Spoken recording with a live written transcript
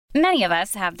Many of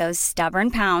us have those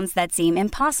stubborn pounds that seem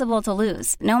impossible to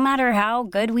lose, no matter how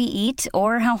good we eat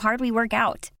or how hard we work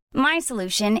out. My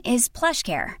solution is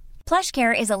PlushCare.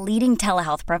 PlushCare is a leading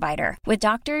telehealth provider with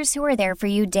doctors who are there for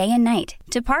you day and night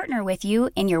to partner with you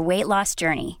in your weight loss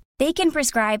journey. They can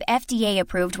prescribe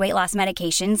FDA-approved weight loss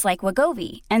medications like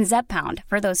Wegovy and Zepbound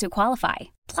for those who qualify.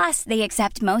 Plus, they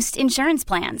accept most insurance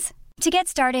plans. To get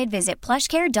started, visit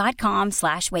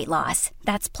plushcare.com/weightloss.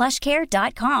 That's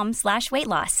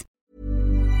plushcare.com/weightloss.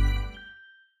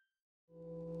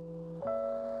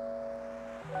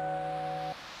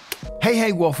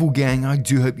 Hey Waffle Gang, I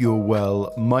do hope you're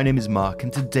well. My name is Mark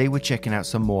and today we're checking out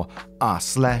some more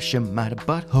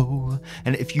r/butthole.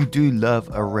 And if you do love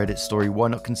a Reddit story, why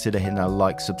not consider hitting that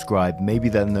like, subscribe, maybe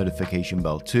that notification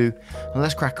bell too. And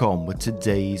let's crack on with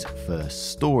today's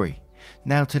first story.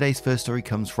 Now today's first story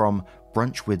comes from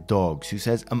Brunch with Dogs, who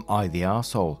says, "Am I the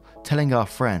arsehole? Telling our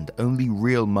friend only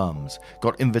real mums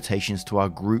got invitations to our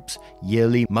group's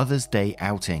yearly Mother's Day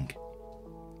outing."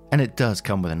 And it does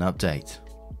come with an update.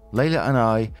 Layla and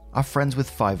I are friends with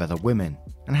 5 other women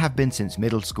and have been since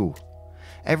middle school.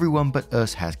 Everyone but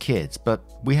us has kids, but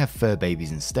we have fur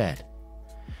babies instead.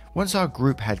 Once our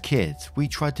group had kids, we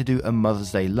tried to do a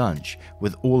Mother's Day lunch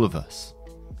with all of us.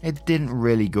 It didn't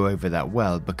really go over that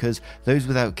well because those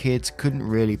without kids couldn't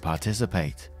really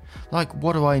participate. Like,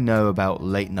 what do I know about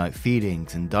late night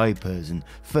feedings and diapers and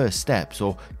first steps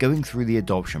or going through the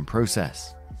adoption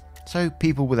process? So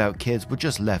people without kids were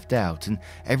just left out and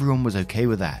everyone was okay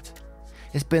with that.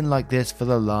 It's been like this for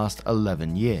the last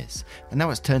 11 years, and now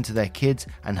it's turned to their kids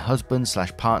and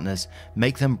husbands/partners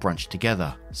make them brunch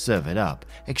together, serve it up,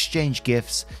 exchange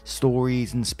gifts,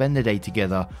 stories, and spend the day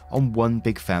together on one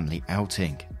big family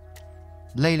outing.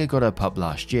 Layla got her pup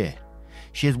last year.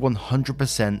 She is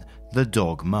 100% the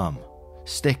dog mum.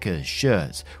 Stickers,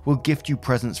 shirts, will gift you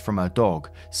presents from her dog,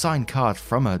 signed cards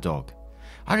from her dog.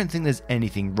 I don't think there's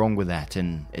anything wrong with that,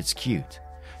 and it's cute.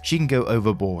 She can go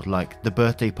overboard, like the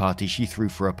birthday party she threw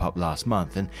for her pup last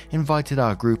month and invited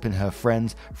our group and her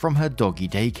friends from her doggy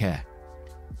daycare.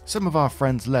 Some of our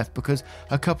friends left because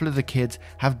a couple of the kids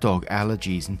have dog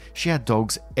allergies and she had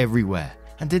dogs everywhere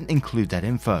and didn't include that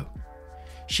info.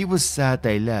 She was sad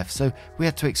they left, so we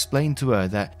had to explain to her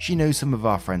that she knows some of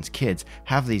our friends' kids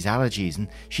have these allergies and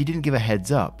she didn't give a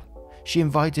heads up. She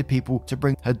invited people to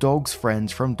bring her dog's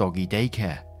friends from doggy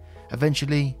daycare.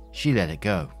 Eventually, she let it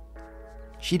go.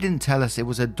 She didn't tell us it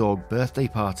was a dog birthday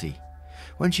party.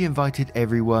 When she invited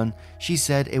everyone, she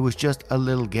said it was just a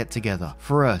little get-together.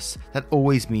 For us, that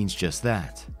always means just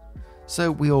that.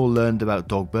 So we all learned about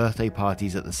dog birthday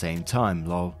parties at the same time,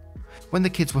 lol. When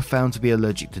the kids were found to be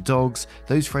allergic to dogs,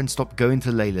 those friends stopped going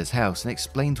to Layla's house and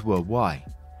explained to her why.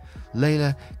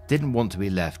 Layla didn't want to be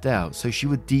left out, so she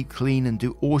would deep clean and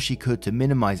do all she could to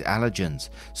minimize allergens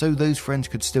so those friends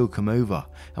could still come over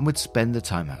and would spend the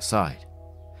time outside.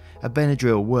 A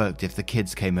Benadryl worked if the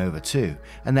kids came over too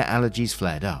and their allergies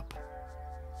flared up.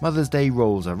 Mother's Day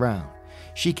rolls around.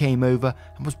 She came over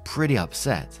and was pretty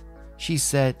upset. She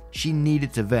said she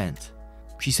needed to vent.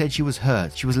 She said she was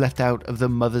hurt she was left out of the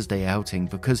Mother's Day outing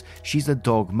because she's a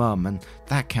dog mum and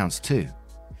that counts too.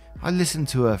 I listened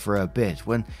to her for a bit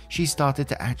when she started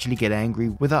to actually get angry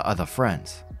with our other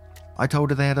friends. I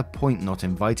told her they had a point not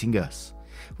inviting us.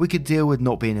 We could deal with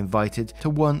not being invited to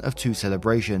one of 2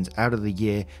 celebrations out of the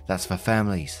year that's for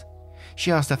families.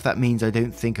 She asked if that means I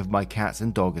don't think of my cats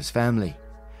and dog as family.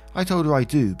 I told her I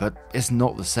do, but it's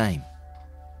not the same.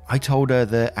 I told her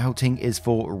the outing is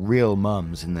for real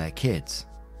mums and their kids.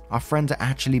 Our friends are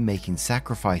actually making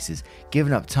sacrifices,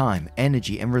 giving up time,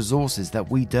 energy, and resources that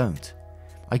we don't.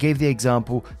 I gave the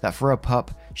example that for a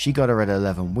pup, she got her at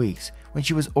 11 weeks when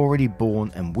she was already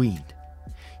born and weaned.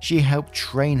 She helped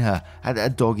train her at a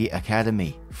doggy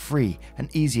academy, free and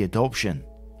easy adoption.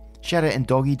 She had her in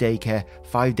doggy daycare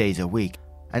 5 days a week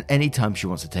and any time she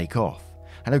wants to take off,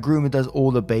 and a groomer does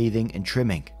all the bathing and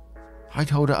trimming. I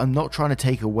told her I'm not trying to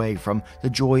take away from the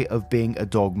joy of being a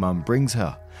dog mum brings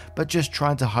her, but just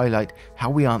trying to highlight how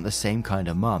we aren't the same kind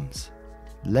of mums.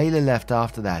 Layla left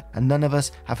after that and none of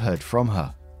us have heard from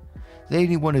her. The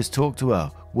only one who's talked to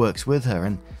her works with her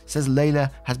and says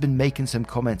Layla has been making some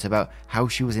comments about how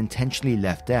she was intentionally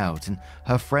left out and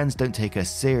her friends don't take her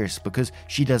serious because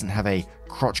she doesn't have a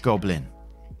crotch goblin.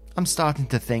 I'm starting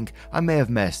to think I may have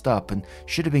messed up and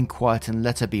should have been quiet and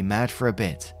let her be mad for a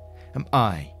bit. Am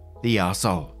I the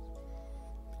arsehole?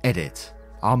 Edit.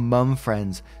 Our mum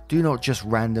friends do not just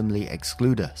randomly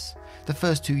exclude us. The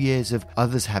first 2 years of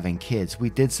others having kids, we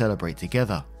did celebrate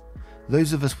together.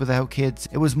 Those of us without kids,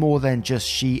 it was more than just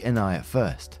she and I at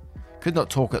first. Could not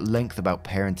talk at length about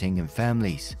parenting and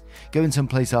families. Going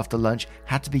someplace after lunch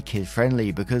had to be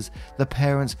kid-friendly because the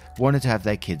parents wanted to have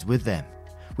their kids with them.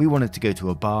 We wanted to go to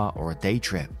a bar or a day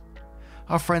trip.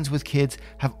 Our friends with kids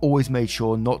have always made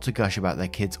sure not to gush about their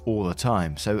kids all the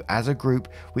time, so as a group,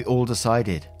 we all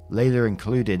decided, Layla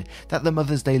included, that the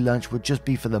Mother's Day lunch would just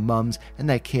be for the mums and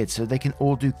their kids so they can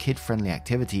all do kid-friendly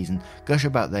activities and gush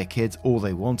about their kids all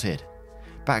they wanted.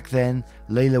 Back then,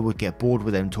 Layla would get bored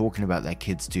with them talking about their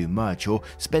kids too much or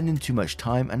spending too much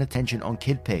time and attention on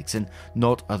kid pics and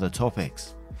not other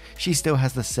topics. She still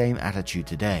has the same attitude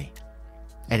today.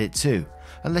 Edit 2.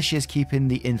 Unless she is keeping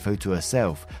the info to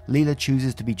herself, Layla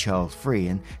chooses to be child-free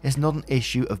and it's not an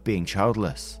issue of being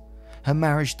childless. Her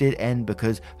marriage did end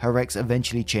because her ex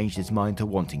eventually changed his mind to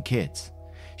wanting kids.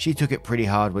 She took it pretty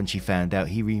hard when she found out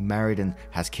he remarried and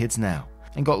has kids now,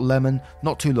 and got Lemon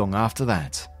not too long after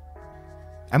that.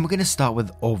 And we're going to start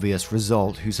with obvious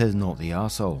result who says not the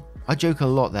arsehole. I joke a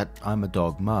lot that I'm a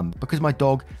dog mum because my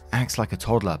dog acts like a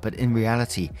toddler, but in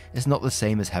reality it's not the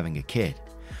same as having a kid.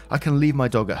 I can leave my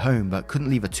dog at home but couldn't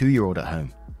leave a 2-year-old at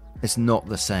home. It's not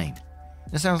the same.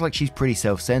 It sounds like she's pretty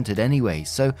self-centered anyway,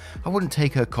 so I wouldn't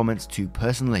take her comments too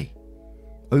personally.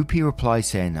 OP replies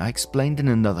saying, I explained in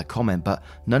another comment, but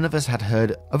none of us had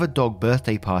heard of a dog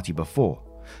birthday party before.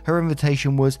 Her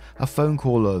invitation was a phone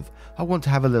call of, I want to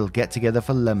have a little get-together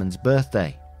for Lemon's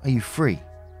birthday. Are you free?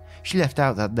 She left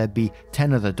out that there'd be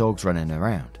 10 other dogs running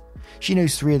around. She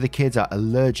knows 3 of the kids are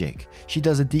allergic. She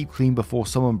does a deep clean before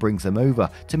someone brings them over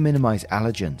to minimize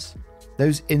allergens.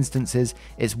 Those instances,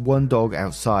 it's one dog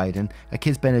outside and a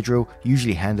kid's Benadryl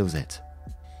usually handles it.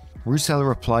 Rusella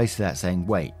replies to that saying,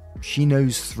 wait, she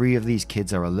knows 3 of these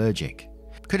kids are allergic.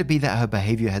 Could it be that her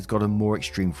behavior has gotten more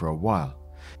extreme for a while?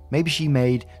 Maybe she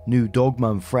made new dog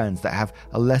mum friends that have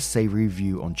a less savory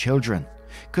view on children.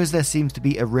 Because there seems to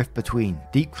be a rift between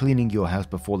deep cleaning your house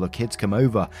before the kids come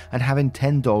over and having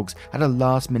 10 dogs at a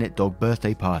last-minute dog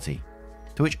birthday party.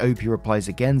 To which OP replies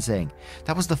again saying,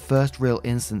 that was the first real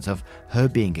instance of her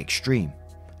being extreme.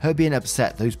 Her being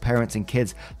upset those parents and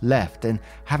kids left and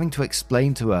having to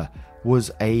explain to her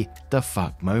was a the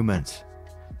fuck moment.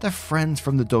 Their friends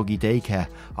from the doggy daycare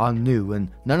are new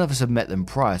and none of us have met them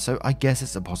prior, so I guess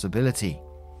it's a possibility.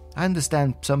 I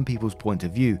understand some people's point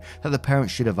of view that the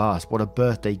parents should have asked what a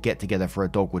birthday get-together for a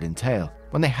dog would entail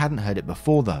when they hadn't heard it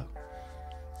before though.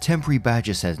 Temporary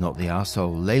Badger says not the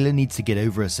arsehole, Layla needs to get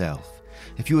over herself.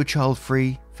 If you are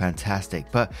child-free,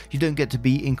 fantastic, but you don't get to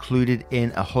be included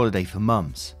in a holiday for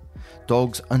mums.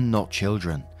 Dogs are not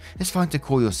children. It's fine to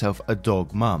call yourself a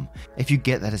dog mum if you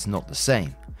get that it's not the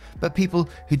same. But people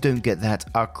who don't get that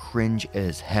are cringe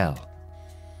as hell.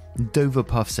 Dover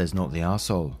Puff says not the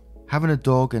arsehole. Having a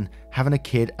dog and having a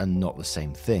kid are not the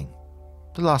same thing.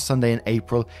 The last Sunday in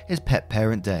April is Pet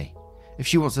Parent Day. If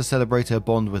she wants to celebrate her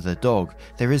bond with her dog,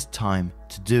 there is time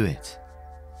to do it.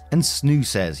 And Snoo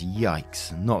says,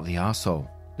 yikes, not the arsehole.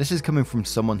 This is coming from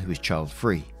someone who is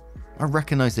child-free. I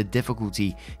recognise the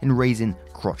difficulty in raising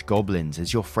crotch goblins,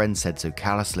 as your friend said so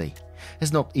callously.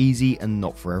 It's not easy and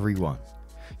not for everyone.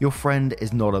 Your friend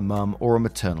is not a mum or a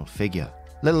maternal figure,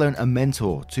 let alone a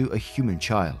mentor to a human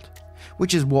child,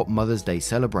 which is what Mother's Day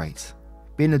celebrates.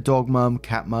 Being a dog mum,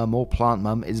 cat mum, or plant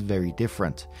mum is very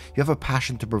different. You have a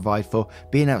passion to provide for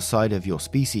being outside of your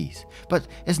species, but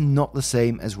it's not the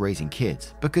same as raising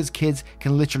kids, because kids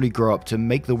can literally grow up to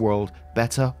make the world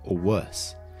better or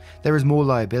worse. There is more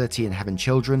liability in having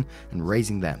children and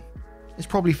raising them. It's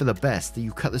probably for the best that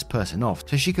you cut this person off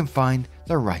so she can find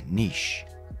the right niche.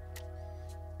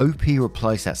 OP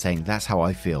replies that saying, that's how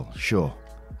I feel, sure.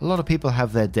 A lot of people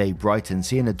have their day brightened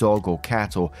seeing a dog or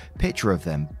cat or picture of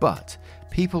them, but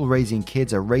people raising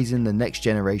kids are raising the next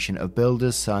generation of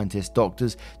builders, scientists,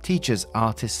 doctors, teachers,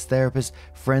 artists, therapists,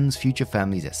 friends, future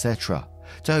families, etc.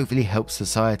 to hopefully help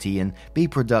society and be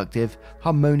productive,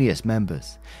 harmonious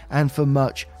members, and for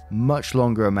much, much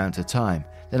longer amount of time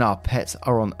than our pets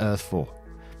are on Earth for.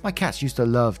 My cats used to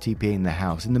love TPing the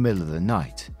house in the middle of the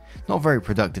night. Not very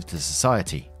productive to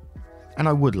society. And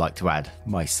I would like to add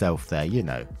myself there, you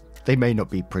know. They may not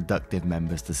be productive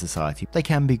members to society. They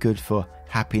can be good for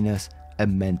happiness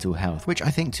and mental health, which I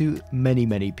think to many,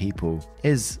 many people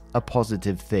is a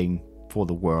positive thing for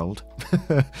the world.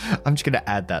 I'm just going to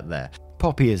add that there.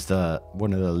 Poppy is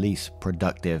one of the least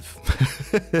productive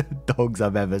dogs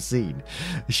I've ever seen.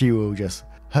 She will just...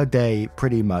 Her day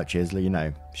pretty much is, you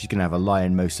know, she's going to have a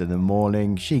lie-in most of the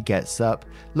morning. She gets up,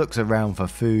 looks around for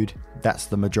food. That's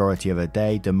the majority of her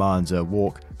day, demands a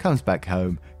walk, comes back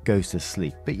home, goes to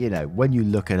sleep. But, you know, when you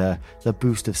look at her, the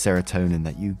boost of serotonin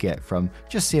that you get from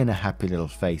just seeing a happy little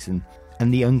face and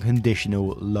the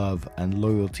unconditional love and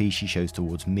loyalty she shows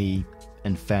towards me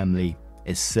and family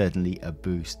is certainly a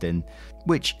boost, and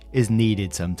which is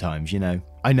needed sometimes, you know.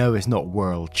 I know it's not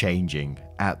world changing,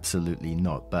 absolutely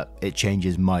not, but it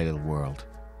changes my little world.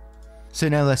 So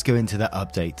now let's go into that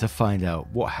update to find out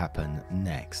what happened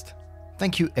next.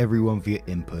 Thank you everyone for your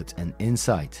input and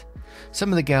insight. Some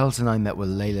of the gals and I met with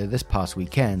Layla this past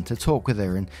weekend to talk with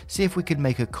her and see if we could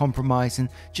make a compromise and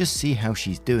just see how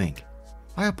she's doing.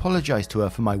 I apologised to her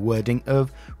for my wording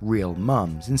of real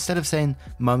mums instead of saying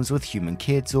mums with human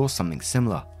kids or something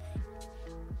similar.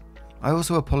 I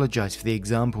also apologised for the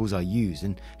examples I used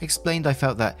and explained I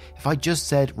felt that if I just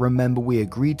said remember we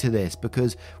agreed to this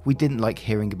because we didn't like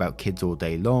hearing about kids all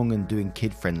day long and doing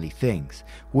kid-friendly things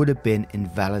would have been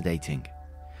invalidating.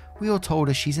 We all told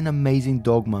her she's an amazing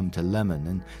dog mum to Lemon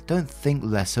and don't think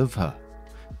less of her.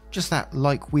 Just that,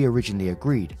 like we originally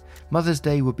agreed, Mother's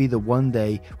Day would be the one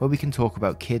day where we can talk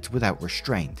about kids without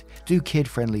restraint, do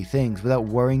kid-friendly things without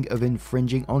worrying of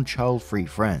infringing on child-free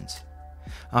friends.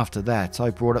 After that, I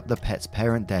brought up the Pet's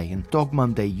Parent Day and Dog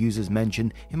Mum Day users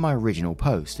mentioned in my original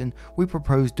post, and we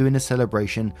proposed doing a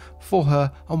celebration for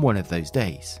her on one of those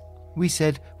days. We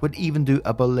said we'd even do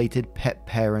a belated Pet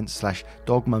Parent /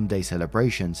 Dog Mum Day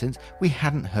celebration since we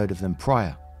hadn't heard of them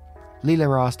prior.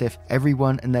 Leela asked if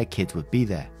everyone and their kids would be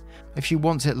there. If she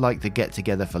wants it like the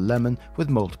get-together for Lemon with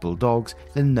multiple dogs,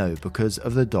 then no because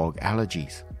of the dog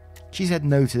allergies. She said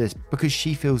no to this because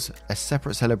she feels a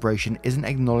separate celebration isn't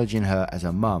acknowledging her as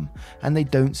a mum and they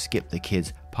don't skip the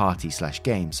kids' party /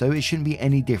 game, so it shouldn't be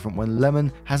any different when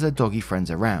Lemon has her doggy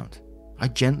friends around. I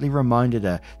gently reminded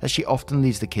her that she often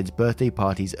leaves the kids' birthday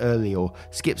parties early or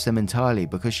skips them entirely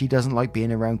because she doesn't like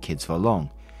being around kids for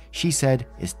long. She said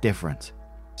it's different.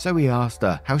 So we asked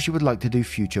her how she would like to do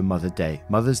future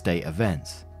Mother's Day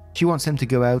events. She wants them to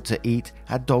go out to eat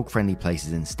at dog-friendly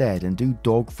places instead and do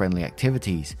dog-friendly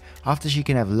activities, after she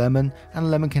can have Lemon and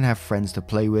Lemon can have friends to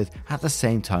play with at the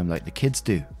same time like the kids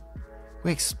do.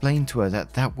 We explained to her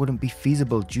that that wouldn't be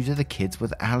feasible due to the kids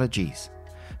with allergies.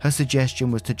 Her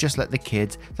suggestion was to just let the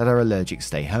kids that are allergic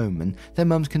stay home and their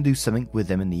mums can do something with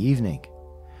them in the evening.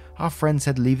 Our friend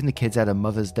said leaving the kids out of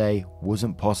Mother's Day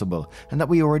wasn't possible and that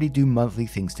we already do monthly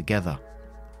things together.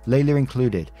 Layla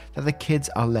included that the kids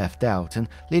are left out and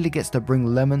Leela gets to bring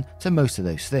Lemon to most of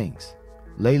those things.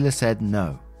 Layla said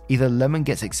no, either Lemon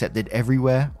gets accepted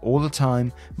everywhere, all the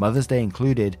time, Mother's Day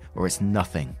included, or it's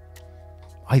nothing.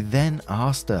 I then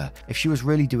asked her if she was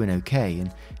really doing okay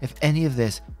and if any of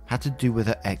this had to do with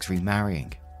her ex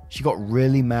remarrying. She got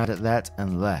really mad at that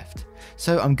and left,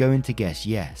 so I'm going to guess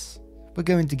yes. We're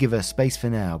going to give her space for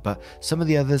now, but some of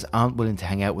the others aren't willing to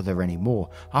hang out with her anymore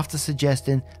after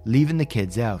suggesting leaving the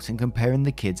kids out and comparing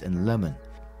the kids and Lemon.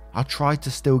 I'll try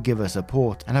to still give her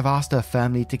support and have asked her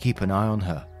family to keep an eye on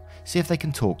her, see if they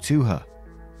can talk to her.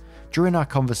 During our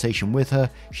conversation with her,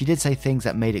 she did say things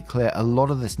that made it clear a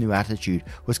lot of this new attitude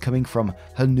was coming from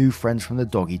her new friends from the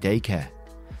doggy daycare.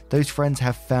 Those friends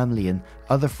have family and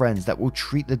other friends that will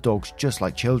treat the dogs just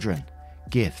like children.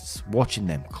 Gifts, watching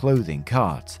them, clothing,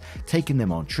 cards, taking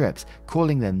them on trips,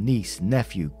 calling them niece,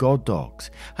 nephew, god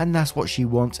dogs, and that's what she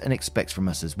wants and expects from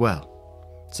us as well.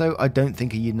 So I don't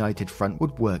think a united front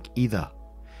would work either.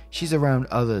 She's around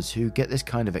others who get this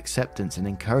kind of acceptance and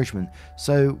encouragement,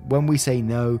 so when we say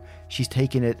no, she's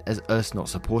taking it as us not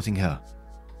supporting her.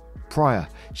 Prior,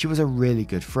 she was a really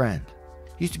good friend.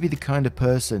 Used to be the kind of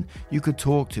person you could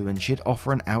talk to and she'd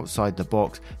offer an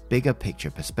outside-the-box, bigger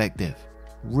picture perspective.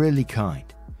 Really kind.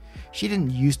 She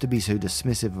didn't used to be so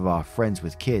dismissive of our friends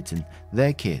with kids and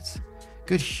their kids.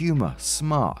 Good humour,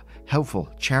 smart, helpful,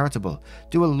 charitable,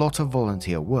 do a lot of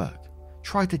volunteer work.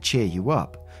 Try to cheer you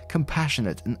up,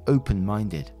 compassionate and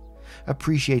open-minded.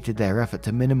 Appreciated their effort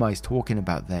to minimise talking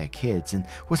about their kids and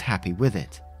was happy with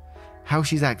it. How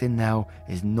she's acting now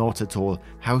is not at all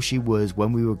how she was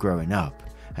when we were growing up,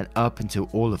 and up until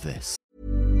all of this.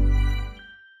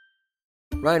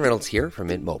 Ryan Reynolds here from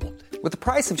Mint Mobile. With the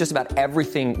price of just about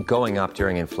everything going up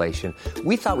during inflation,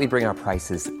 we thought we'd bring our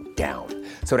prices down.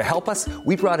 So to help us,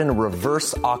 we brought in a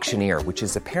reverse auctioneer, which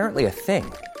is apparently a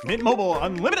thing. Mint Mobile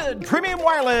Unlimited Premium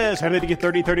Wireless. How to get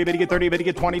 30, 30, how to get 30, how to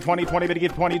get 20, 20, 20, how to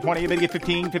get 20, 20, how to get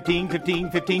 15, 15,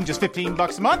 15, 15, just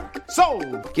 $15 a month?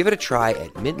 Sold! Give it a try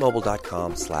at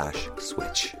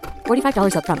mintmobile.com/switch.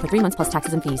 $45 up front for 3 months plus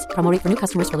taxes and fees. Promo rate for new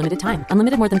customers for limited time.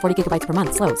 Unlimited more than 40 gigabytes per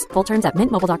month. Slows full terms at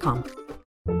mintmobile.com.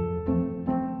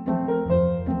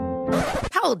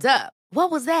 Hold up. What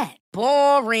was that?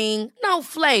 Boring. No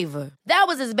flavor. That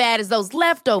was as bad as those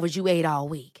leftovers you ate all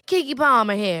week. Keke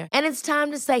Palmer here, and it's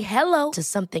time to say hello to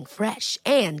something fresh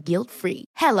and guilt-free.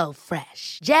 Hello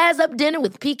Fresh. Jazz up dinner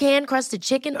with pecan-crusted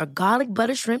chicken or garlic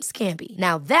butter shrimp scampi.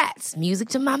 Now that's music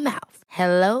to my mouth.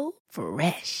 Hello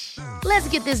Fresh. Let's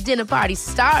get this dinner party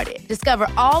started. Discover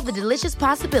all the delicious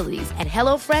possibilities at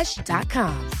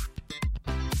HelloFresh.com.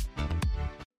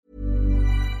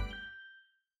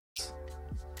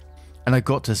 And I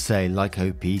got to say, like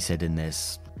OP said in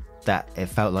this, that it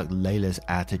felt like Layla's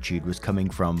attitude was coming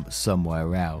from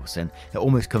somewhere else, and it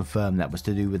almost confirmed that was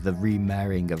to do with the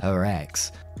remarrying of her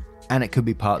ex. And it could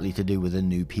be partly to do with the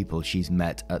new people she's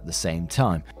met at the same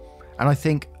time. And I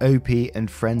think OP and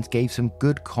friends gave some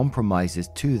good compromises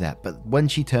to that. But when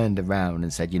she turned around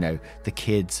and said, the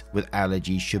kids with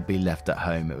allergies should be left at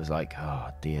home, it was like, oh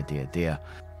dear, dear, dear.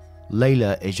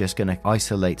 Layla is just going to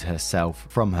isolate herself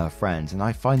from her friends. And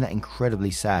I find that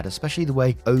incredibly sad, especially the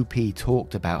way OP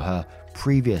talked about her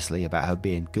previously, about her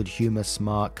being good humor,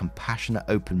 smart, compassionate,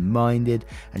 open-minded,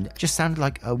 and just sounded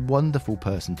like a wonderful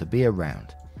person to be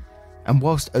around. And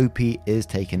whilst OP is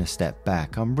taking a step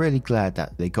back, I'm really glad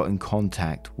that they got in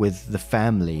contact with the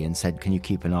family and said, can you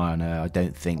keep an eye on her? I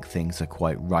don't think things are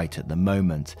quite right at the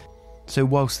moment. So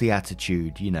whilst the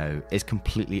attitude, is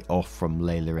completely off from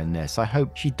Layla in this, I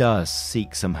hope she does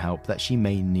seek some help that she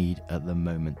may need at the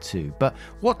moment too. But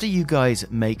what do you guys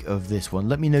make of this one?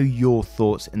 Let me know your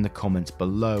thoughts in the comments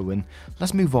below, and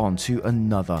let's move on to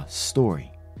another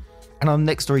story. And our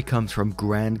next story comes from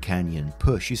Grand Canyon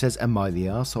Push, who says, am I the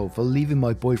arsehole for leaving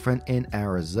my boyfriend in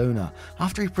Arizona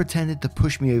after he pretended to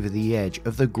push me over the edge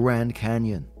of the Grand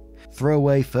Canyon?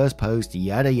 Throwaway first post,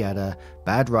 yada yada,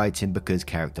 bad writing because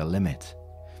character limit.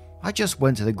 I just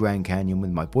went to the Grand Canyon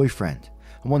with my boyfriend.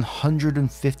 I'm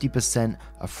 150%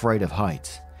 afraid of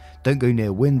heights. Don't go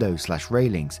near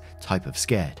windows/railings type of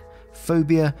scared.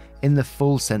 Phobia in the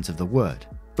full sense of the word.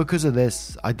 Because of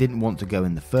this, I didn't want to go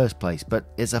in the first place, but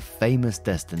it's a famous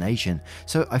destination,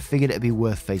 so I figured it'd be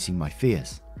worth facing my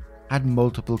fears. I had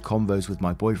multiple convos with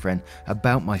my boyfriend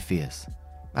about my fears.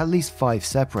 At least 5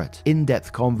 separate,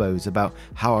 in-depth convos about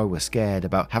how I was scared,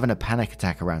 about having a panic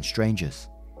attack around strangers.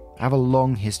 I have a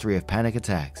long history of panic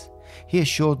attacks. He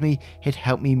assured me he'd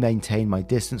help me maintain my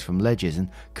distance from ledges and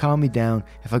calm me down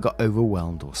if I got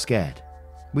overwhelmed or scared.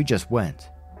 We just went.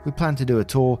 We planned to do a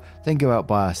tour, then go out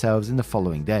by ourselves in the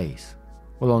following days.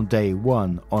 Well, on day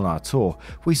 1 on our tour,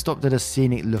 we stopped at a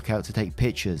scenic lookout to take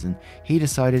pictures, and he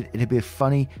decided it'd be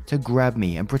funny to grab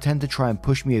me and pretend to try and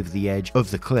push me over the edge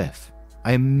of the cliff.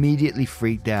 I immediately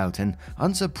freaked out and,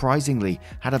 unsurprisingly,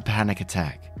 had a panic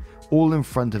attack, all in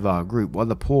front of our group while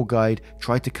the poor guide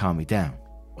tried to calm me down.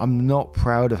 I'm not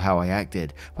proud of how I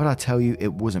acted, but I tell you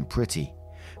it wasn't pretty.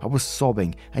 I was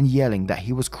sobbing and yelling that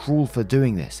he was cruel for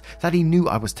doing this, that he knew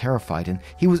I was terrified and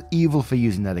he was evil for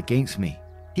using that against me.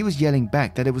 He was yelling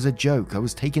back that it was a joke, I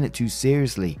was taking it too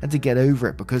seriously and to get over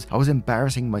it because I was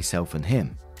embarrassing myself and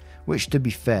him. Which, to be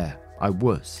fair, I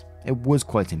was. It was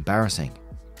quite embarrassing.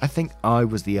 I think I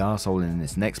was the arsehole in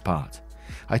this next part.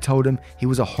 I told him he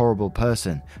was a horrible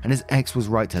person and his ex was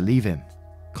right to leave him.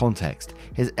 Context: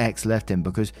 his ex left him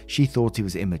because she thought he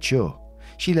was immature.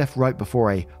 She left right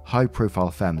before a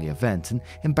high-profile family event and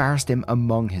embarrassed him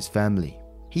among his family.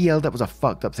 He yelled that was a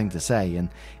fucked up thing to say, and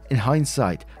in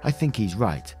hindsight, I think he's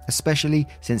right, especially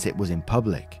since it was in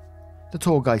public. The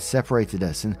tour guide separated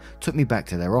us and took me back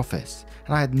to their office,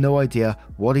 and I had no idea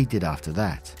what he did after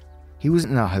that. He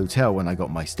wasn't in our hotel when I got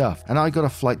my stuff, and I got a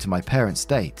flight to my parents'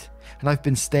 state, and I've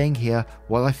been staying here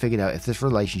while I figured out if this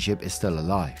relationship is still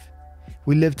alive.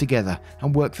 We live together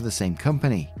and work for the same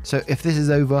company, so if this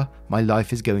is over, my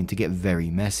life is going to get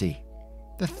very messy.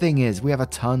 The thing is, we have a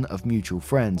ton of mutual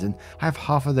friends, and I have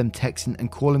half of them texting and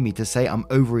calling me to say I'm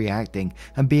overreacting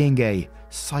and being a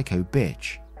psycho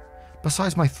bitch.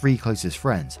 Besides my 3 closest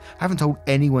friends, I haven't told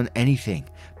anyone anything,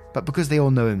 but because they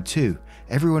all know him too,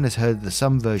 everyone has heard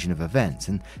some version of events,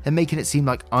 and they're making it seem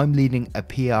like I'm leading a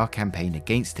PR campaign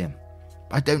against him.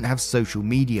 I don't have social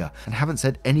media and haven't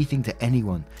said anything to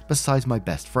anyone besides my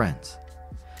best friends.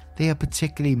 They are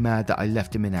particularly mad that I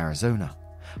left him in Arizona.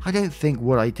 I don't think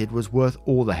what I did was worth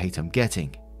all the hate I'm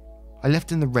getting. I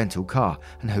left in the rental car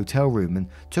and hotel room and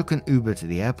took an Uber to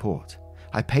the airport.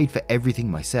 I paid for everything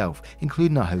myself,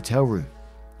 including our hotel room.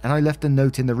 And I left a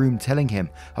note in the room telling him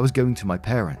I was going to my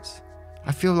parents.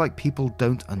 I feel like people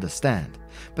don't understand,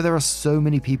 but there are so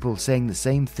many people saying the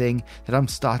same thing that I'm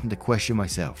starting to question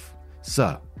myself.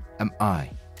 So, am I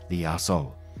the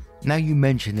arsehole? Now, you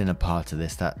mentioned in a part of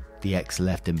this that the ex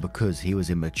left him because he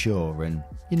was immature, and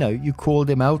you called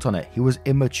him out on it. He was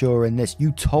immature in this.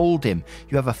 You told him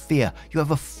you have a fear, you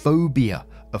have a phobia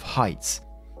of heights.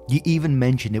 You even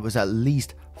mentioned it was at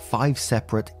least 5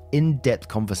 separate in-depth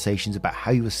conversations about how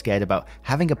you were scared about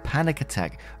having a panic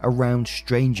attack around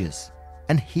strangers.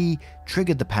 And he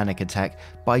triggered the panic attack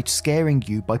by scaring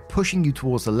you, by pushing you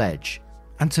towards the ledge.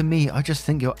 And to me, I just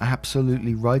think you're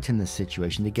absolutely right in this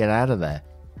situation to get out of there.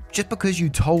 Just because you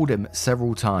told him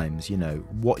several times,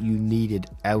 what you needed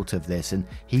out of this, and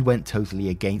he went totally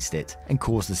against it and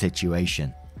caused the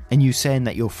situation. And you saying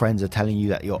that your friends are telling you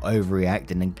that you're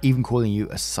overreacting and even calling you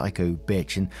a psycho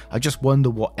bitch. And I just wonder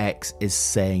what X is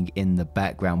saying in the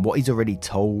background, what he's already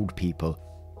told people.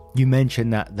 You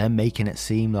mentioned that they're making it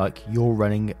seem like you're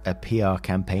running a PR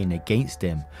campaign against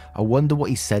him. I wonder what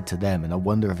he said to them, and I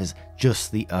wonder if it's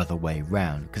just the other way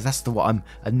round, because that's what I'm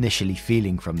initially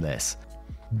feeling from this.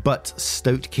 But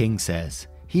Stoat King says,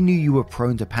 he knew you were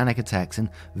prone to panic attacks and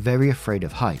very afraid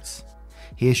of heights.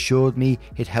 He assured me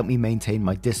he'd help me maintain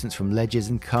my distance from ledges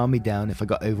and calm me down if I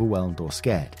got overwhelmed or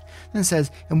scared. Then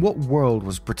says, in what world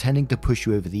was pretending to push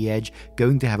you over the edge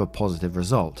going to have a positive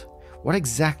result? What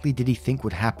exactly did he think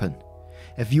would happen?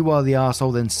 If you are the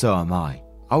arsehole, then so am I.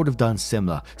 I would have done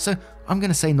similar, so I'm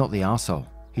going to say not the arsehole.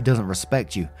 He doesn't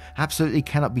respect you, absolutely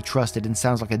cannot be trusted, and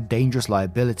sounds like a dangerous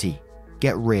liability.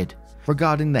 Get rid.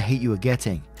 Regarding the hate you are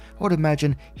getting, I would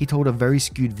imagine he told a very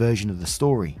skewed version of the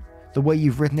story. The way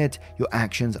you've written it, your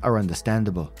actions are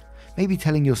understandable. Maybe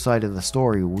telling your side of the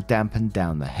story will dampen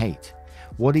down the hate.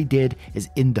 What he did is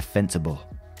indefensible.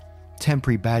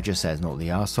 Temporary Badger says, not the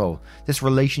arsehole. This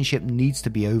relationship needs to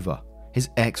be over.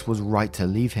 His ex was right to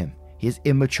leave him. He is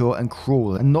immature and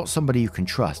cruel and not somebody you can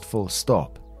trust, full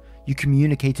stop. You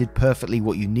communicated perfectly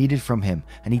what you needed from him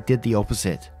and he did the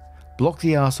opposite. Block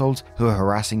the arseholes who are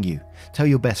harassing you. Tell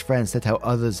your best friends to tell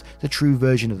others the true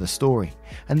version of the story.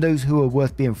 And those who are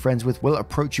worth being friends with will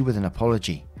approach you with an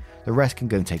apology. The rest can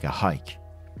go and take a hike.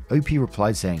 OP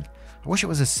replied saying, I wish it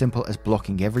was as simple as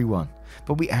blocking everyone,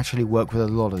 but we actually work with a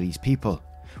lot of these people.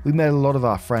 We met a lot of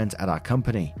our friends at our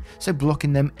company, so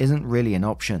blocking them isn't really an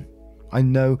option. I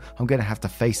know I'm going to have to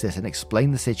face this and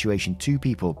explain the situation to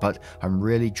people, but I'm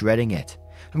really dreading it.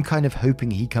 I'm kind of hoping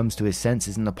he comes to his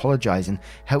senses and apologizes and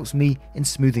helps me in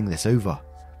smoothing this over,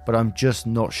 but I'm just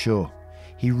not sure.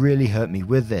 He really hurt me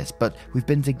with this, but we've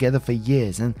been together for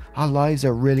years and our lives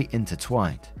are really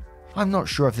intertwined. I'm not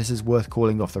sure if this is worth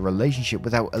calling off the relationship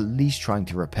without at least trying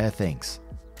to repair things.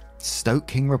 Stoat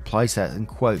King replies that in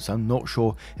quotes, I'm not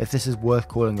sure if this is worth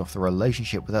calling off the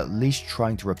relationship without at least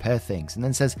trying to repair things, and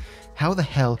then says, how the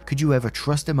hell could you ever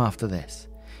trust him after this?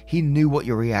 He knew what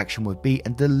your reaction would be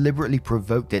and deliberately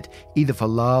provoked it, either for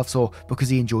laughs or because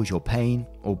he enjoys your pain,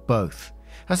 or both.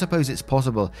 I suppose it's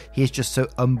possible he is just so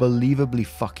unbelievably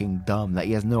fucking dumb that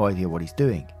he has no idea what he's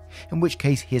doing, in which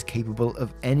case he is capable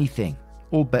of anything.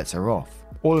 All bets are off.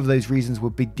 All of those reasons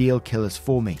would be deal killers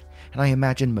for me, and I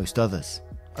imagine most others.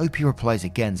 OP replies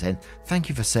again saying, thank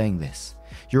you for saying this.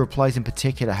 Your replies in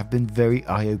particular have been very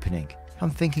eye-opening. I'm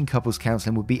thinking couples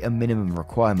counselling would be a minimum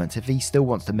requirement if he still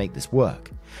wants to make this work,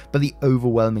 but the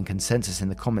overwhelming consensus in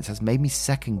the comments has made me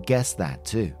second guess that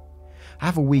too. I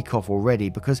have a week off already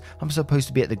because I'm supposed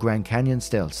to be at the Grand Canyon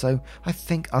still, so I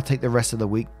think I'll take the rest of the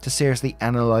week to seriously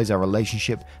analyse our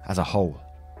relationship as a whole.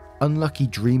 Unlucky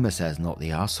Dreamer says, not the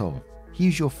arsehole. He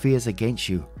used your fears against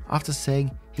you after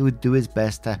saying he would do his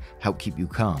best to help keep you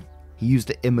calm. He used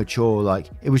the immature like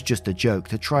it was just a joke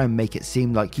to try and make it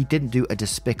seem like he didn't do a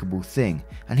despicable thing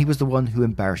and he was the one who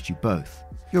embarrassed you both.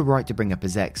 You're right to bring up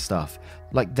his ex stuff,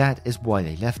 like that is why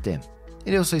they left him.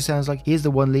 It also sounds like he is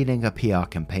the one leading a PR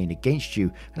campaign against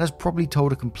you and has probably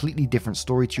told a completely different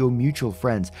story to your mutual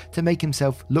friends to make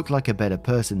himself look like a better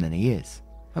person than he is.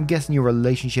 I'm guessing your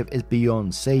relationship is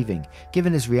beyond saving,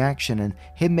 given his reaction and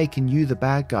him making you the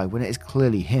bad guy when it is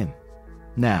clearly him.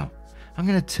 Now, I'm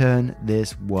going to turn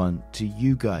this one to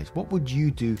you guys. What would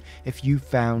you do if you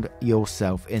found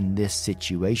yourself in this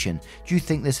situation? Do you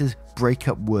think this is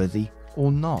breakup worthy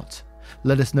or not?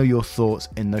 Let us know your thoughts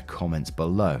in the comments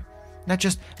below. Now,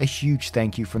 just a huge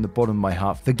thank you from the bottom of my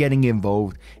heart for getting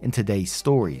involved in today's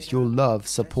stories. Your love,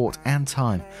 support, and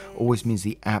time always means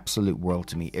the absolute world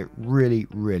to me. It really,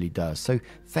 really does. So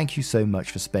thank you so much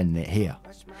for spending it here.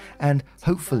 And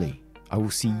hopefully I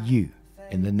will see you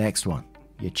in the next one.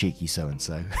 You cheeky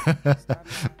so-and-so.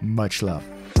 Much love.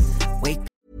 Wait.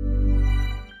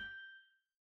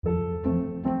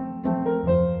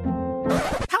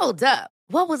 Hold up.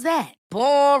 What was that?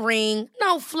 Boring.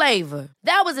 No flavor.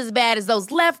 That was as bad as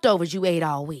those leftovers you ate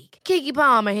all week. Keke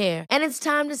Palmer here, and it's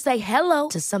time to say hello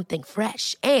to something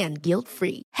fresh and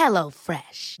guilt-free. Hello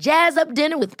Fresh. Jazz up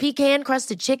dinner with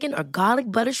pecan-crusted chicken or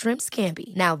garlic butter shrimp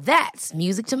scampi. Now that's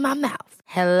music to my mouth.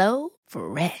 Hello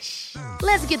Fresh.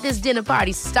 Let's get this dinner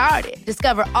party started.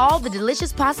 Discover all the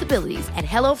delicious possibilities at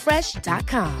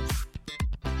HelloFresh.com.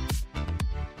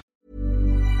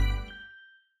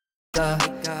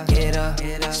 Get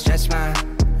up, stretch my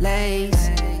legs,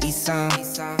 eat some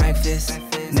breakfast,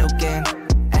 milk and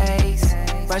eggs.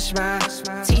 Brush my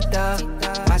teeth up,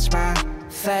 wash my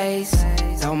face.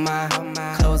 Throw my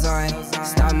clothes on,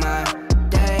 start my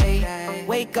day.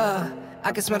 Wake up,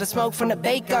 I can smell the smoke from the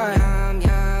bacon.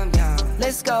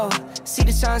 Let's go, see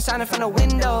the sun shining from the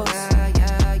windows.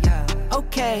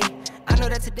 Okay, I know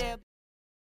that today